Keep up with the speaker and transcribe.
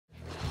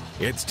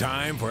It's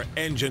time for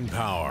Engine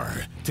Power.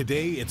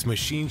 Today, it's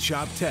Machine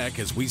Shop Tech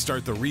as we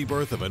start the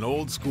rebirth of an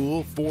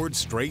old-school Ford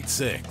Straight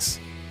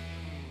Six.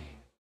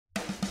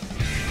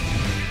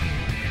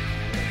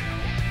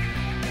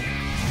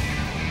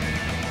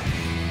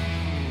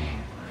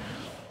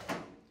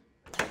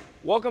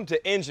 Welcome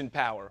to Engine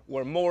Power,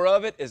 where more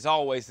of it is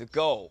always the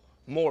goal.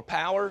 More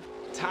power,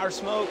 tire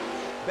smoke,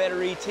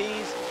 better ETs,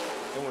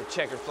 and where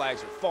checker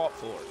flags are fought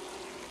for.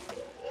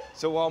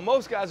 So while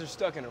most guys are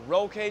stuck in a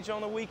roll cage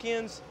on the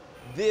weekends,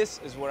 this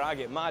is where I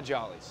get my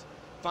jollies,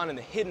 finding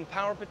the hidden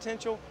power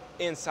potential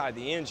inside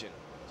the engine.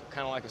 So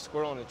kind of like a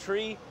squirrel in a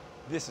tree,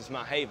 this is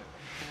my haven.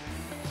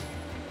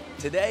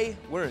 Today,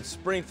 we're in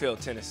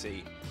Springfield,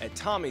 Tennessee at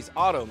Tommy's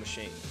Auto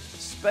Machine,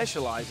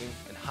 specializing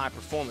in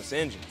high-performance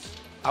engines.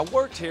 I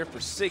worked here for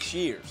 6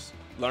 years,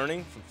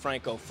 learning from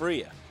Franco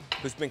Freya,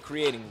 who's been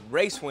creating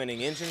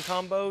race-winning engine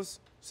combos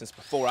since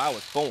before I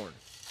was born.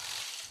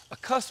 A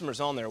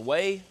customer's on their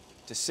way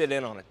to sit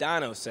in on a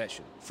dyno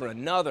session for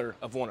another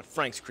of one of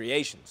Frank's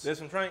creations.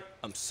 This one, Frank?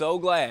 I'm so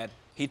glad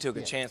he took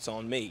a chance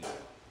on me,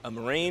 a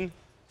Marine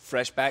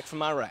fresh back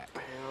from Iraq.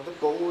 Now the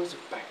boys are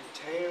back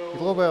in town. A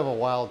little bit of a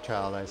wild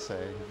child, I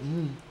say.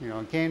 You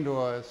know, he came to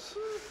us.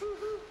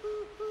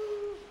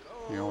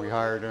 You know, we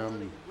hired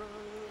him.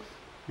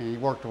 And he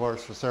worked with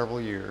us for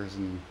several years,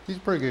 and he's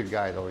a pretty good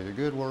guy, though. He's a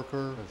good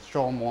worker.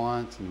 Show him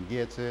once, and he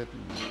gets it.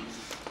 And,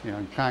 you know,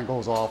 he kind of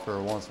goes off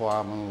every once in a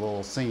while on a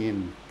little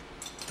singing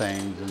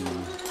things, and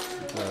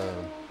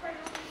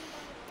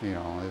you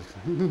know,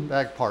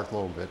 that part's a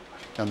little bit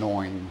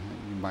annoying,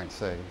 you might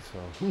say.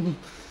 So.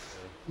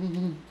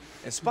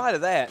 In spite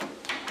of that,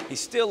 he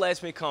still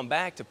lets me come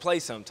back to play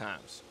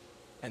sometimes.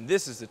 And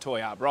this is the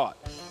toy I brought.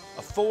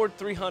 A Ford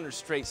 300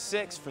 Straight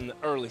Six from the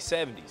early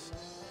 70s.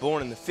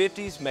 Born in the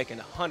 50s, making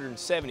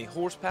 170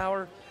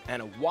 horsepower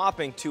and a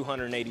whopping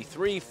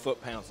 283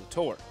 foot-pounds of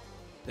torque.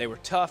 They were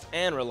tough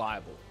and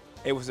reliable.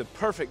 It was a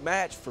perfect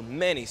match for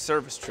many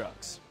service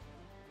trucks.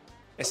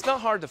 It's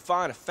not hard to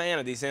find a fan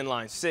of these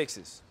inline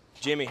sixes.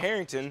 Jimmy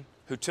Harrington,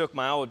 who took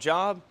my old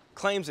job,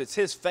 claims it's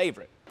his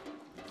favorite,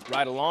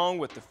 right along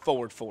with the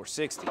Ford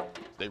 460.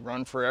 They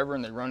run forever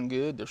and they run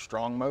good. They're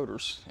strong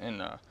motors,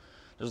 and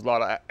there's a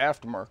lot of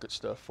aftermarket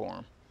stuff for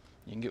them.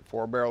 You can get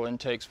 4-barrel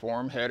intakes for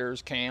them,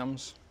 headers,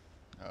 cams.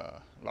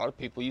 A lot of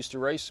people used to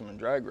race them and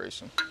drag race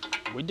them.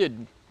 We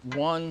did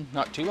one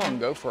not too long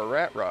ago for a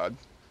rat rod.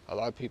 A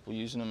lot of people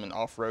using them in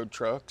off-road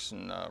trucks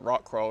and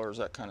rock crawlers,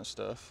 that kind of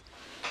stuff.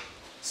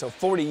 So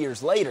 40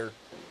 years later,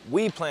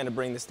 we plan to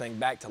bring this thing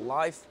back to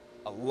life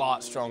a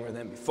lot stronger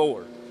than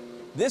before.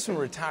 This one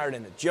retired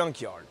in a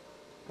junkyard,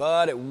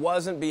 but it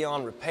wasn't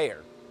beyond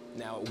repair.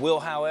 Now it will,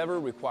 however,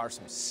 require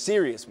some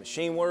serious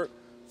machine work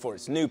for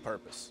its new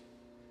purpose.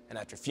 And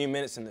after a few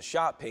minutes in the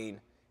shop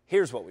peen,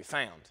 here's what we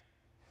found.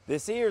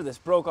 This ear that's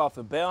broke off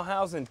the bell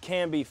housing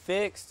can be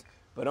fixed,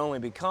 but only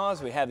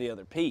because we have the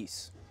other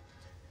piece.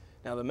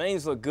 Now the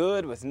mains look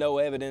good with no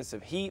evidence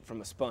of heat from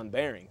a spun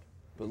bearing.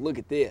 But look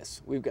at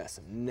this, we've got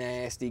some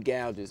nasty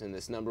gouges in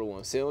this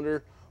 #1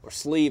 cylinder, or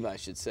sleeve I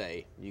should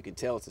say. You can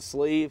tell it's a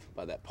sleeve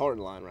by that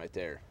parting line right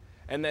there.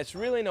 And that's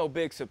really no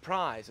big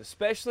surprise,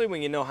 especially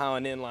when you know how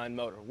an inline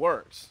motor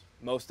works.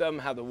 Most of them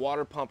have the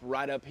water pump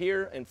right up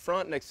here in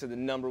front next to the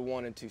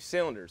 #1 and 2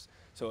 cylinders.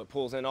 So it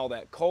pulls in all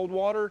that cold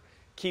water,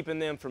 keeping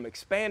them from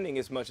expanding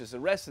as much as the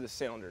rest of the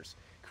cylinders,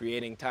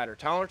 creating tighter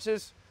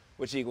tolerances,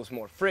 which equals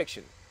more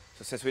friction.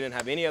 So since we didn't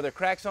have any other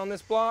cracks on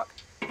this block,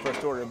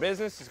 first order of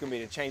business is going to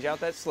be to change out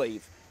that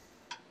sleeve.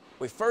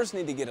 We first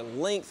need to get a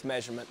length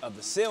measurement of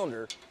the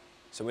cylinder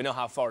so we know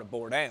how far to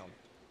bore down,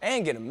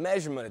 and get a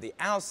measurement of the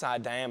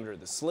outside diameter of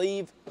the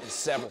sleeve in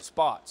several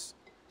spots,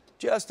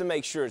 just to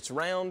make sure it's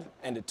round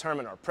and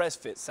determine our press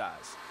fit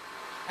size.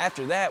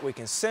 After that, we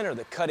can center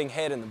the cutting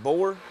head in the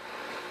bore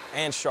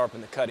and sharpen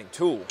the cutting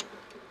tool,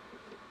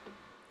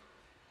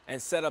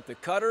 and set up the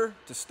cutter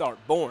to start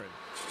boring.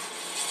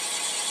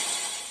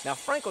 Now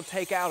Frank will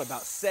take out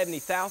about 70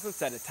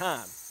 thousandths at a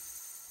time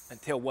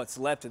until what's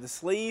left of the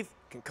sleeve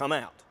can come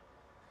out.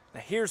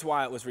 Now here's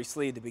why it was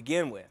re-sleeved to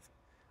begin with.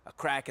 A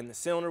crack in the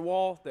cylinder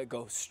wall that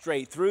goes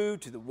straight through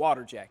to the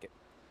water jacket.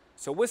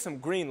 So with some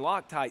green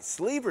Loctite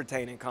sleeve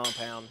retaining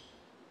compound,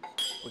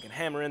 we can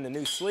hammer in the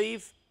new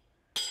sleeve,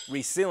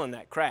 resealing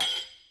that crack.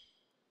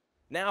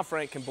 Now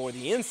Frank can bore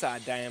the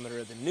inside diameter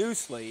of the new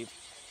sleeve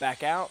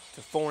back out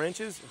to 4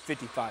 inches and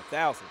 55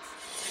 thousandths.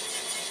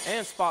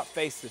 And spot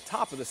face the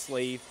top of the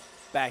sleeve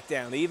back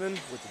down even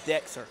with the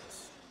deck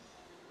surface.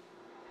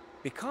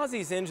 Because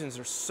these engines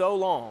are so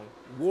long,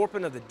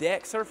 warping of the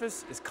deck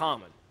surface is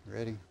common.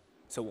 Ready?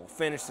 So we'll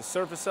finish the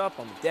surface up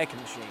on the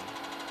decking machine.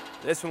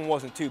 This one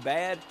wasn't too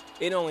bad.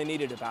 It only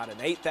needed about an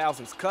 8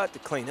 thousandths cut to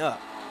clean up.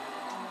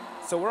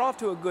 So we're off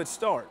to a good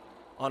start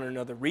on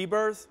another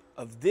rebirth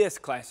of this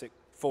classic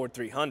Ford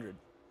 300.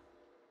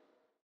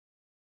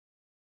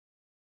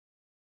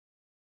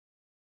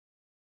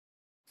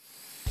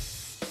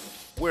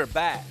 We're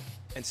back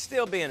and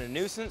still being a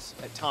nuisance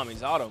at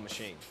Tommy's Auto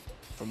Machine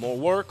for more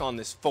work on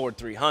this Ford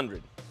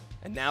 300.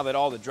 And now that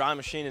all the dry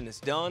machining is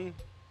done,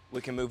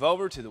 we can move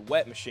over to the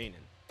wet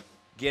machining.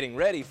 getting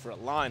ready for a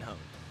line hone.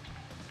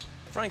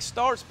 Frank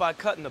starts by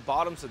cutting the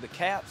bottoms of the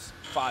caps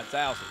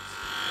 5/1000.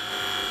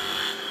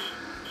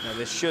 Now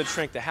this should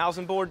shrink the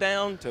housing board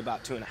down to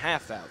about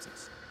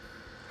 2.5/1000.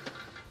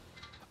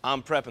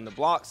 I'm prepping the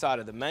block side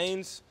of the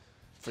mains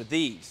for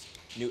these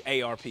new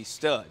ARP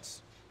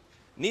studs,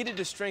 needed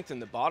to strengthen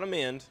the bottom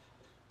end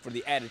for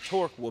the added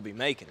torque we'll be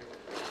making.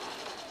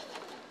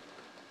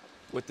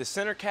 With the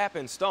center cap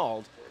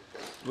installed,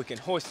 we can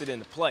hoist it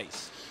into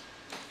place.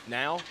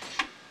 Now,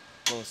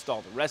 we'll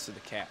install the rest of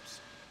the caps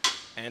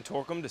and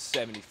torque them to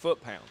 70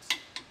 foot-pounds.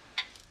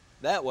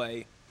 That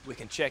way, we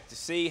can check to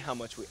see how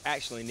much we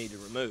actually need to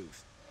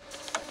remove.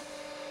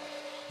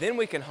 Then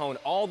we can hone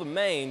all the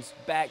mains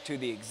back to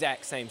the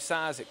exact same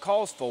size it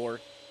calls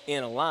for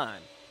in a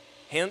line,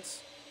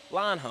 hence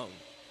line hone.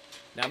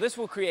 Now this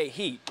will create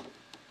heat,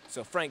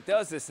 so Frank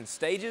does this in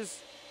stages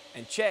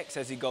and checks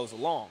as he goes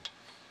along.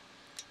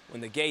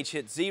 When the gauge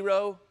hits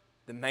 0,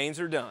 the mains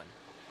are done.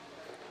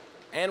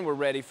 And we're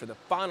ready for the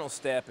final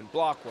step in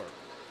block work,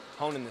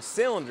 honing the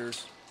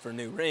cylinders for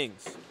new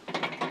rings.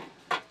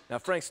 Now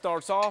Frank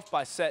starts off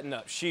by setting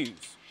up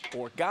shoes,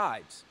 or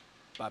guides,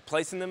 by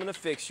placing them in a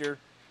fixture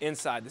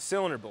inside the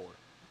cylinder bore.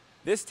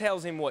 This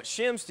tells him what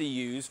shims to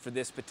use for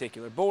this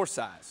particular bore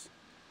size.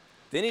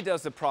 Then he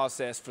does the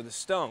process for the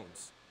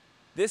stones.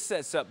 This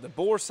sets up the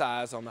bore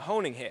size on the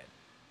honing head.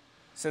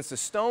 Since the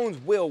stones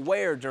will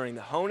wear during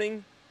the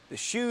honing, the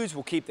shoes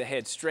will keep the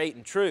head straight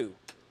and true,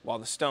 while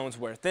the stones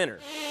wear thinner.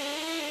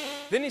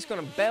 Then he's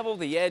going to bevel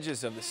the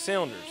edges of the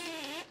cylinders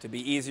to be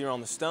easier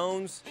on the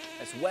stones,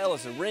 as well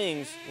as the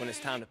rings when it's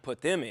time to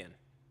put them in.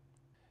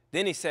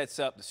 Then he sets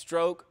up the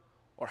stroke,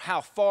 or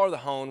how far the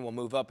hone will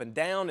move up and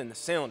down in the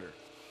cylinder.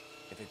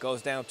 If it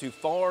goes down too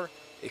far,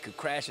 it could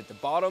crash at the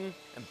bottom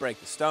and break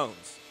the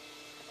stones.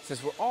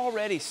 Since we're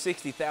already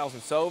 60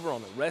 thousandths over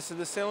on the rest of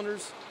the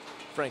cylinders,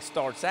 Frank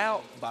starts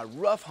out by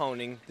rough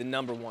honing the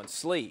 #1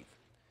 sleeve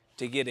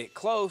to get it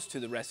close to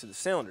the rest of the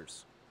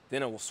cylinders.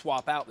 Then it will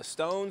swap out the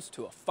stones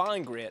to a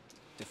fine grit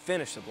to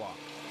finish the block.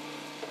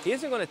 He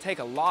isn't going to take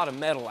a lot of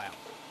metal out,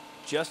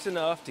 just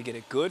enough to get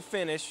a good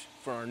finish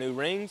for our new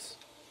rings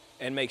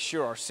and make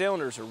sure our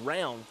cylinders are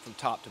round from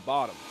top to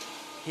bottom.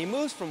 He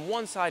moves from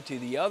one side to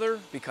the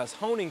other because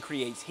honing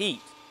creates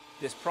heat.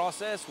 This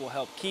process will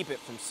help keep it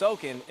from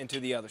soaking into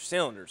the other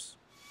cylinders.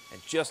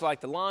 And just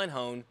like the line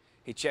hone,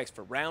 he checks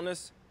for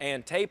roundness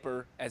and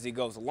taper as he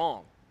goes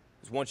along.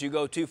 Because once you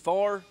go too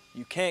far,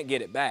 you can't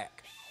get it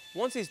back.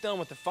 Once he's done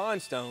with the fine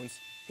stones,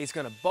 he's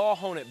going to ball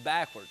hone it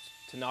backwards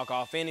to knock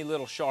off any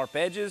little sharp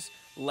edges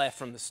left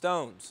from the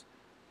stones.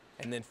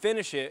 And then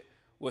finish it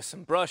with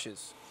some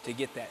brushes to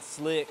get that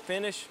slick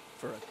finish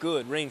for a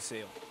good ring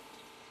seal.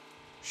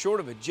 Short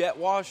of a jet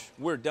wash,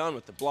 we're done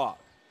with the block.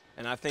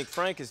 And I think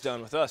Frank is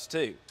done with us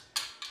too.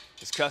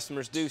 His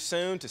customers due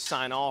soon to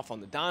sign off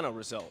on the dyno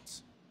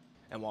results.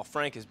 And while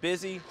Frank is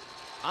busy,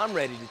 I'm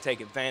ready to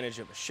take advantage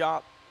of a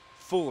shop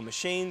full of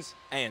machines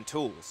and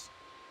tools.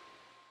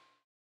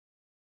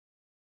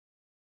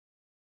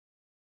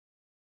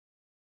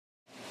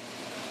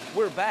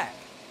 We're back,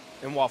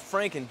 and while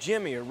Frank and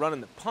Jimmy are running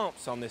the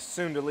pumps on this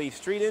soon-to-leave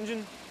street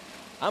engine,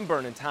 I'm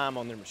burning time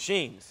on their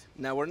machines.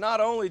 Now we're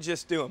not only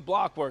just doing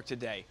block work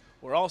today,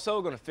 we're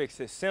also going to fix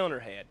this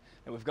cylinder head.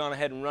 And we've gone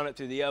ahead and run it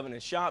through the oven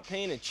and shop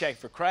peen and checked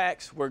for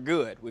cracks. We're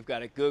good. We've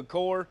got a good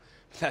core,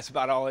 but that's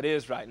about all it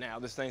is right now.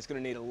 This thing's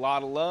going to need a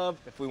lot of love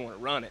if we want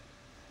to run it.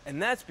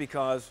 And that's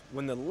because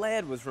when the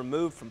lead was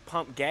removed from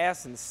pump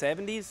gas in the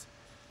 70s,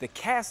 the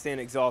cast-in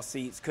exhaust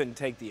seats couldn't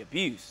take the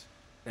abuse.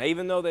 Now,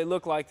 even though they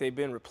look like they've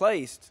been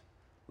replaced,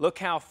 look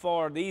how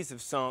far these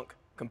have sunk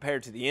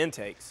compared to the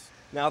intakes.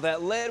 Now,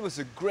 that lead was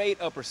a great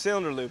upper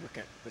cylinder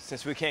lubricant, but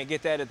since we can't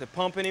get that at the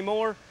pump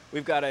anymore,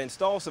 we've got to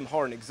install some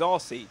hardened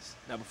exhaust seats.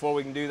 Now, before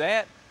we can do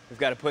that, we've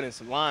got to put in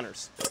some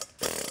liners.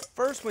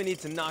 First, we need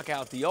to knock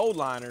out the old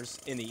liners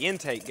in the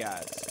intake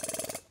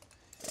guides.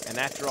 And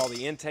after all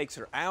the intakes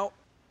are out,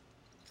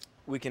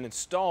 we can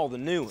install the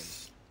new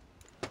ones.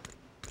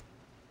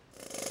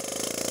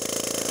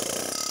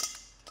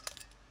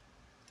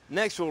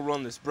 Next, we'll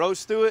run this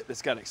broach through it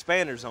that's got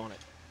expanders on it,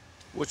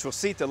 which will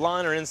seat the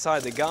liner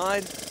inside the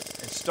guide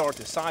and start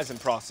the sizing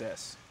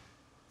process.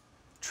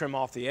 Trim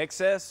off the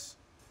excess,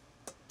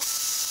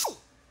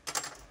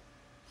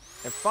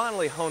 and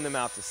finally hone them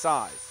out to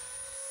size.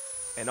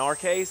 In our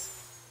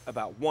case,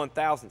 about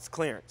 1/1000th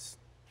clearance.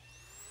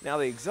 Now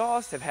the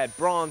exhausts have had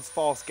bronze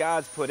false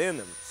guides put in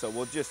them, so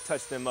we'll just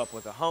touch them up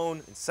with a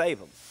hone and save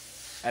them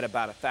at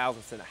about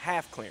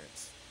 1/1000th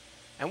clearance.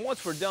 And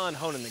once we're done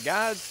honing the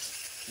guides,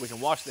 we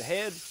can wash the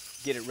head,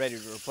 get it ready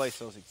to replace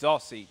those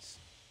exhaust seats.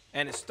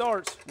 And it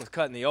starts with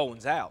cutting the old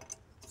ones out.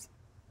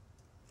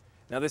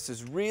 Now this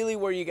is really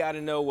where you got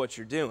to know what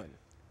you're doing.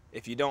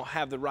 If you don't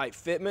have the right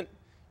fitment,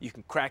 you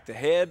can crack the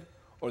head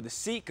or the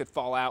seat could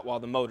fall out while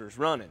the motor's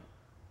running.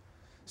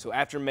 So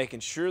after making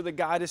sure the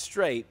guide is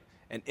straight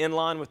and in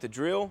line with the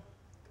drill,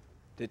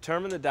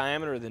 determine the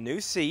diameter of the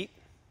new seat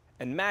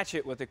and match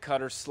it with a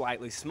cutter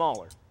slightly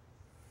smaller.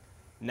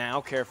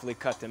 Now carefully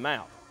cut them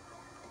out.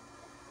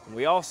 And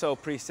we also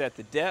preset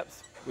the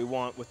depth we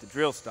want with the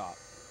drill stop.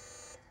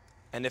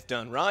 And if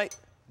done right,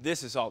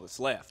 this is all that's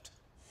left.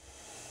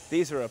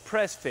 These are a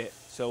press fit,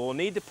 so we'll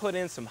need to put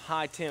in some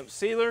high temp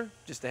sealer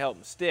just to help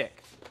them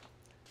stick.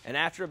 And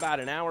after about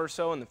an hour or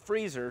so in the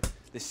freezer,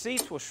 the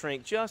seats will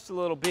shrink just a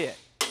little bit.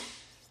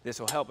 This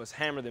will help us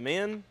hammer them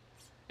in,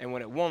 and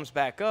when it warms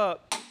back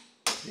up,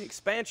 the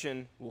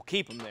expansion will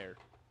keep them there.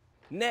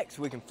 Next,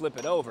 we can flip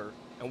it over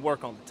and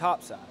work on the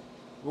top side.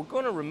 We're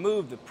going to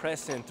remove the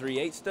press-in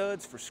 3/8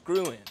 studs for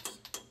screw-ins.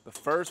 But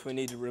first, we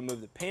need to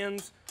remove the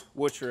pins,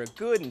 which are a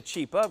good and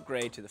cheap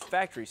upgrade to the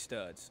factory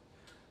studs.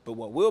 But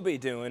what we'll be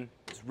doing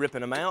is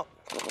ripping them out,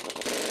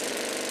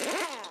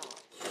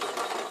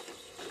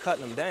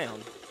 cutting them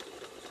down,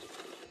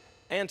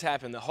 and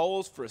tapping the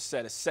holes for a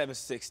set of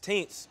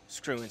 7/16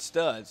 screw-in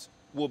studs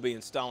we'll be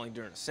installing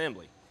during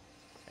assembly.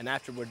 And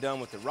after we're done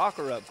with the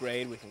rocker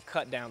upgrade, we can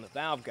cut down the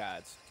valve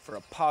guides for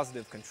a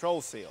positive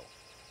control seal.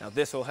 Now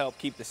this will help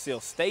keep the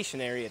seal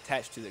stationary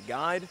attached to the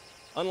guide,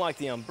 unlike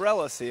the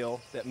umbrella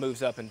seal that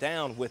moves up and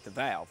down with the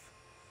valve.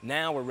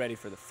 Now we're ready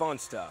for the fun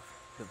stuff,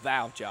 the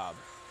valve job.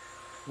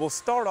 We'll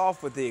start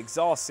off with the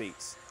exhaust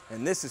seats,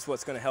 and this is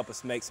what's going to help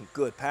us make some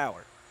good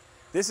power.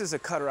 This is a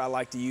cutter I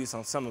like to use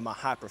on some of my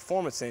high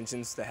performance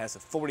engines that has a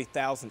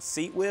 40,000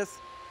 seat width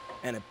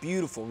and a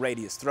beautiful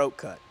radius throat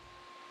cut.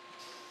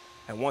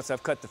 And once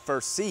I've cut the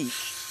first seat,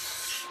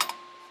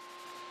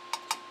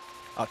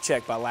 I'll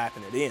check by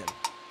lapping it in.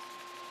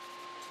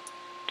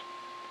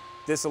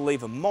 This will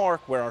leave a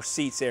mark where our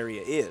seats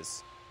area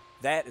is.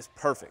 That is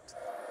perfect.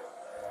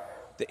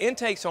 The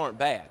intakes aren't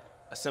bad.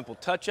 A simple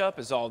touch-up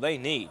is all they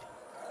need.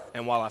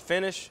 And while I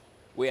finish,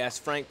 we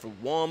ask Frank for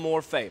one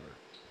more favor,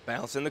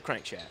 balancing the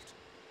crankshaft.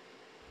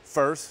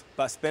 First,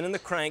 by spinning the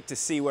crank to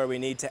see where we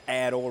need to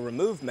add or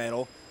remove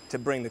metal to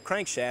bring the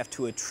crankshaft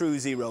to a true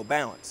zero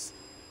balance.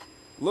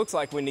 Looks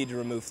like we need to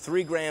remove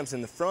 3 grams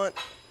in the front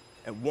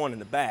and 1 in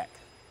the back.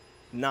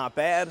 Not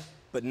bad,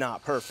 but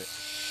not perfect.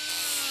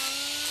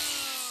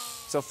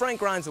 So Frank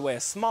grinds away a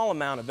small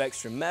amount of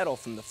extra metal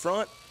from the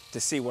front to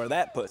see where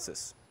that puts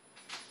us.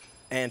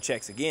 And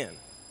checks again.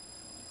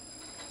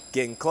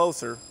 Getting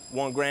closer,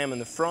 1 gram in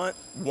the front,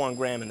 1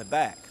 gram in the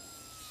back.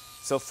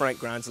 So Frank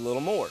grinds a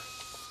little more.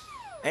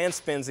 And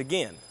spins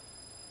again.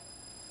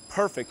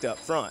 Perfect up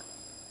front.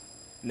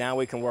 Now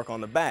we can work on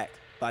the back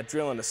by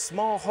drilling a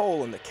small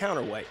hole in the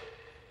counterweight.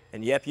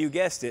 And yep, you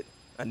guessed it,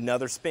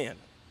 another spin.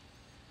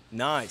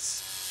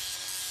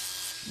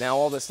 Nice. Now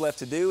all that's left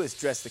to do is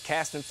dress the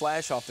casting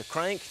flash off the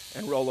crank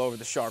and roll over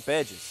the sharp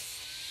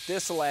edges.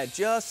 This will add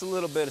just a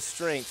little bit of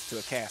strength to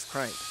a cast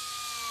crank.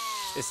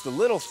 It's the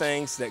little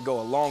things that go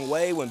a long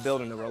way when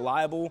building a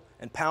reliable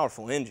and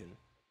powerful engine.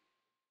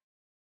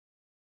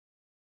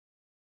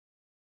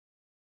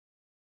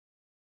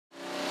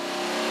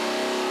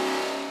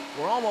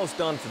 We're almost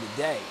done for the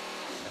day.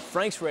 And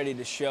Frank's ready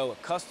to show a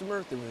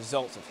customer the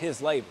results of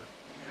his labor.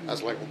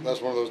 That's one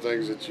of those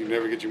things that you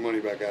never get your money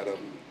back out of.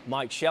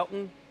 Mike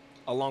Shelton,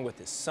 along with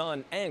his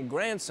son and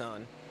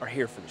grandson, are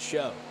here for the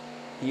show.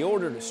 He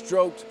ordered a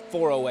stroked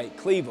 408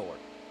 Cleveland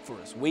for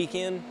his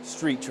weekend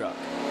street truck.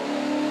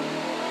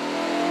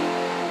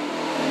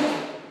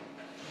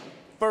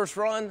 First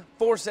run,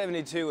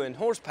 472 in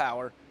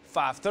horsepower,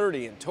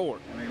 530 in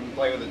torque. I mean, we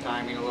play with the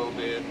timing a little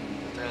bit,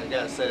 and I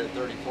got it set at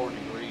 34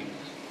 degrees.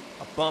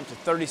 A bump to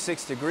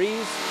 36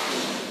 degrees,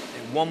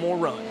 and one more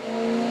run.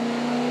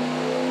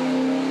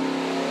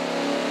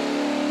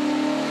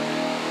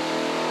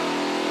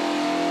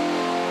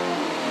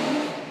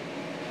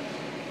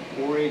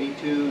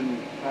 .482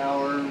 in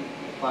power,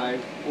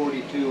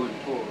 542 in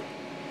torque.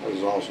 That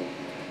was awesome.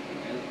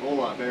 It's a whole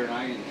lot better than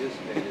I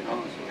anticipated,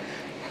 honestly.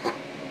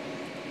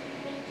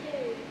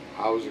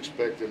 I was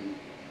expecting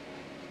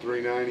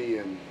 390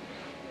 and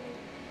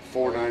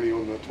 490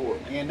 on the torque.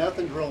 And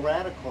nothing's real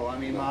radical. I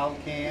mean, mild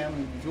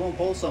cam, if you want to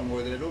pull something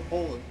with it, it'll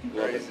pull it.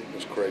 Crazy.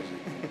 It's crazy.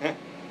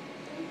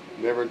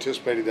 Never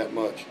anticipated that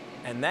much.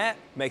 And that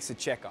makes the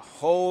check a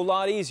whole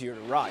lot easier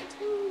to write.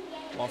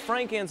 While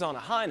Frank ends on a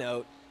high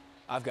note,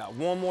 I've got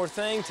one more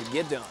thing to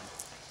get done.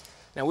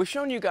 Now, we've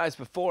shown you guys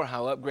before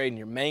how upgrading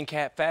your main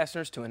cap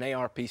fasteners to an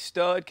ARP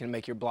stud can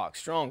make your block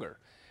stronger.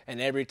 And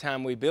every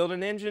time we build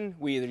an engine,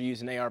 we either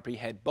use an ARP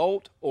head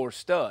bolt or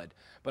stud.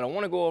 But I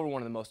want to go over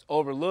one of the most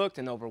overlooked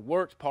and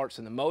overworked parts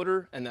of the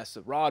motor, and that's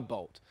the rod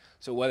bolt.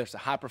 So whether it's a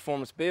high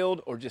performance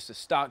build or just a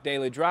stock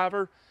daily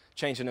driver,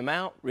 changing them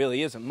out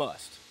really is a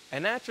must.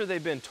 And after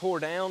they've been tore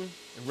down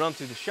and run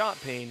through the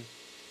shot peen,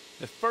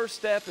 the first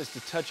step is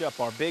to touch up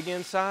our big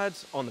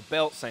insides on the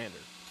belt sander.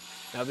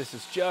 Now this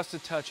is just a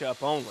touch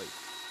up only,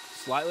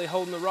 slightly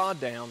holding the rod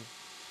down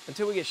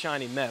until we get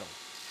shiny metal.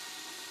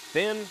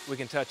 Then we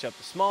can touch up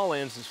the small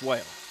ends as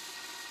well.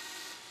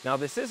 Now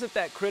this isn't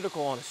that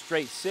critical on a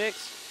straight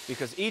 6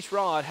 because each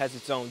rod has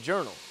its own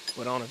journal,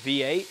 but on a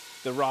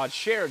V8, the rods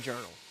share a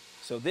journal.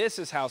 So this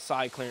is how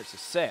side clearance is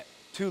set.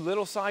 Too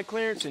little side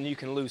clearance and you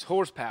can lose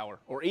horsepower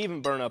or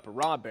even burn up a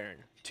rod bearing.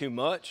 Too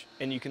much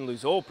and you can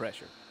lose oil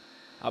pressure.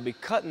 I'll be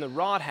cutting the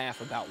rod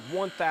half about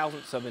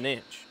 1/1000th of an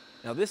inch.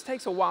 Now this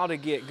takes a while to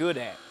get good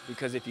at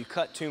because if you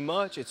cut too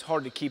much, it's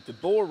hard to keep the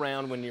bore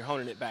round when you're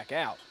honing it back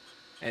out.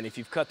 And if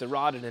you've cut the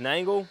rod at an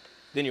angle,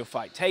 Then you'll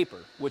fight taper,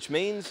 which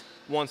means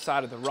one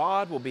side of the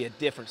rod will be a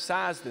different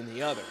size than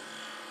the other.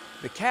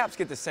 The caps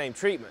get the same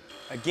treatment,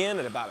 again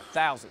at about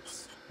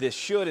 1/1000th. This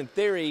should, in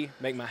theory,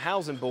 make my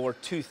housing bore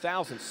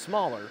 2/1000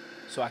 smaller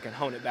so I can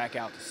hone it back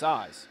out to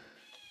size.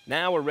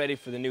 Now we're ready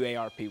for the new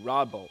ARP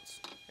rod bolts,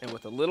 and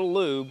with a little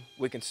lube,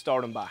 we can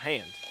start them by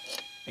hand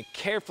and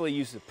carefully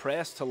use the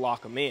press to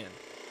lock them in.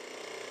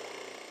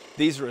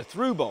 These are a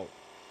through bolt,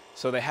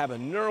 so they have a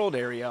knurled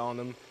area on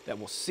them that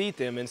will seat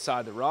them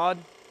inside the rod,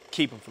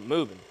 keep them from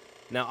moving.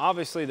 Now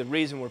obviously the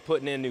reason we're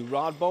putting in new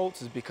rod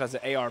bolts is because the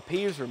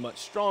ARPs are much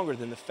stronger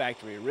than the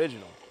factory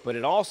original, but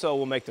it also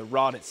will make the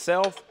rod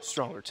itself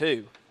stronger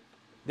too.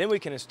 Then we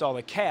can install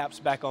the caps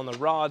back on the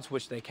rods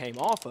which they came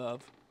off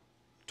of,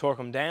 torque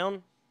them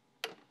down,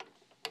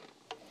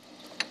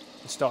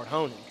 and start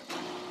honing.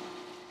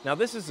 Now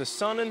this is the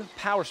Sonnen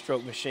Power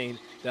Stroke machine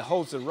that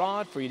holds the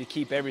rod for you to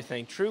keep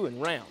everything true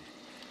and round,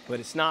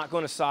 but it's not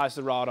going to size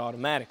the rod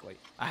automatically.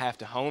 I have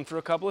to hone for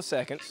a couple of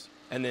seconds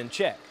and then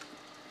check.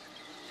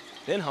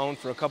 Then hone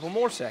for a couple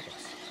more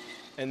seconds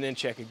and then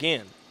check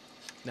again.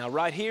 Now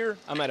right here,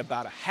 I'm at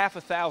about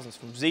 1/2,000th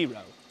from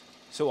 0,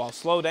 so I'll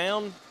slow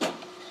down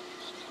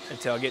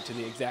until I get to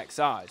the exact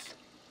size.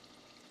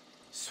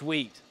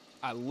 Sweet.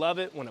 I love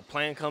it when a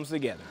plan comes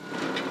together.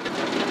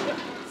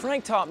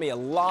 Frank taught me a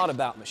lot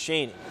about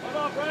machining. Come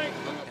on, Frank.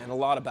 And a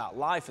lot about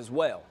life as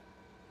well.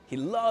 He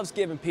loves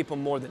giving people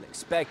more than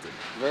expected.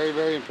 Very,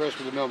 very impressed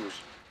with the numbers.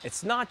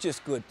 It's not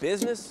just good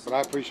business. But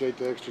I appreciate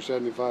the extra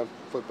 75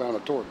 foot-pound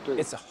of torque, too.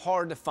 It's a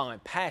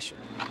hard-to-find passion,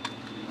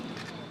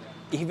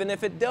 even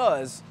if it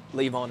does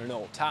leave on an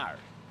old tire.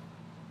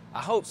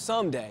 I hope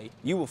someday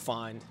you will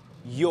find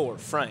your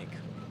Frank.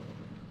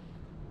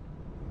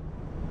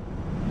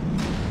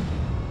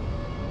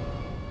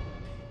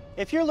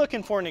 If you're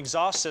looking for an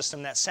exhaust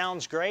system that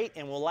sounds great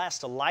and will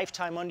last a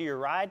lifetime under your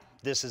ride,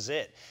 this is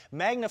it.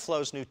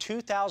 Magnaflow's new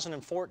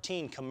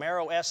 2014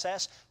 Camaro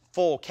SS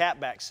full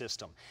catback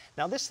system.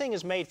 Now this thing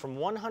is made from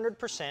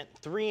 100%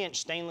 3-inch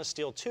stainless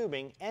steel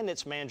tubing and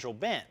it's mandrel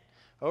bent.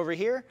 Over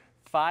here,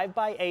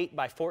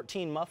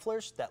 5x8x14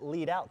 mufflers that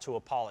lead out to a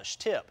polished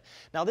tip.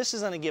 Now this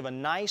is going to give a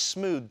nice,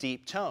 smooth,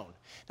 deep tone.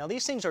 Now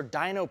these things are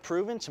dyno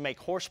proven to make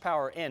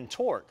horsepower and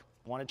torque.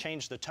 Want to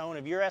change the tone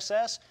of your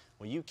SS?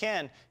 Well, you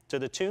can, to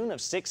the tune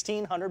of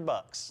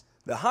 $1,600.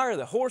 The higher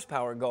the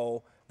horsepower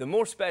goal, the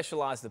more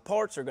specialized the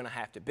parts are going to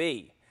have to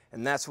be.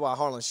 And that's why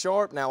Harland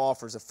Sharp now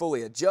offers a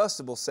fully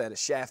adjustable set of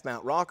shaft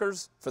mount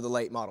rockers for the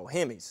late model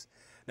HEMIs.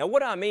 Now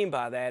what I mean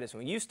by that is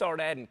when you start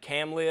adding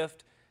cam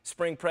lift,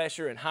 spring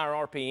pressure, and higher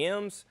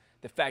RPMs,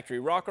 the factory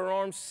rocker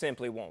arms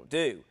simply won't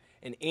do.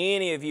 And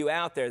any of you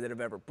out there that have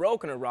ever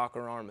broken a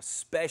rocker arm,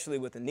 especially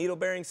with a needle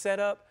bearing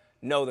setup,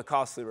 know the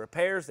costly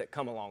repairs that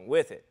come along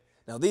with it.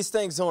 Now these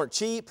things aren't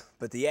cheap,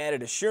 but the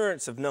added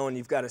assurance of knowing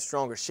you've got a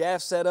stronger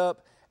shaft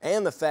setup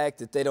and the fact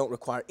that they don't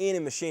require any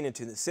machining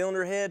to the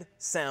cylinder head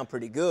sound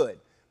pretty good.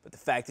 But the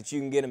fact that you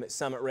can get them at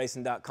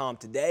summitracing.com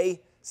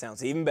today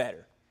sounds even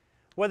better.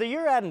 Whether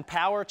you're adding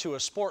power to a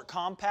sport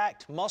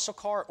compact, muscle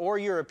car, or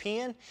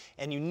European,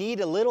 and you need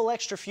a little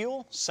extra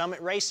fuel,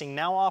 Summit Racing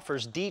now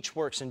offers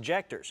DeatschWerks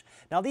injectors.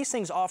 Now these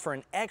things offer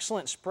an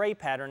excellent spray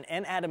pattern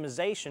and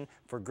atomization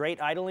for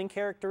great idling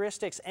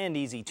characteristics and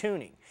easy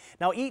tuning.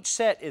 Now each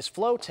set is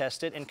flow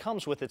tested and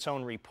comes with its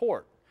own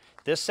report.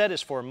 This set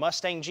is for a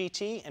Mustang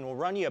GT and will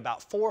run you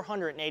about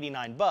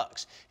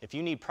 $489. If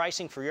you need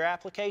pricing for your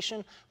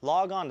application,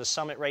 log on to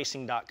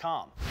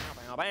summitracing.com.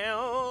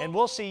 And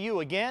we'll see you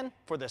again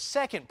for the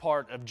second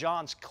part of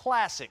John's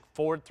classic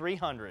Ford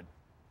 300.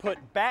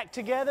 Put back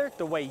together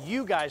the way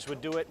you guys would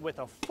do it with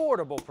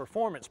affordable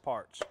performance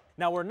parts.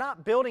 Now we're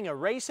not building a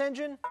race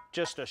engine,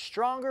 just a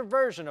stronger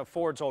version of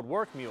Ford's old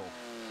work mule.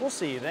 We'll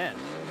see you then.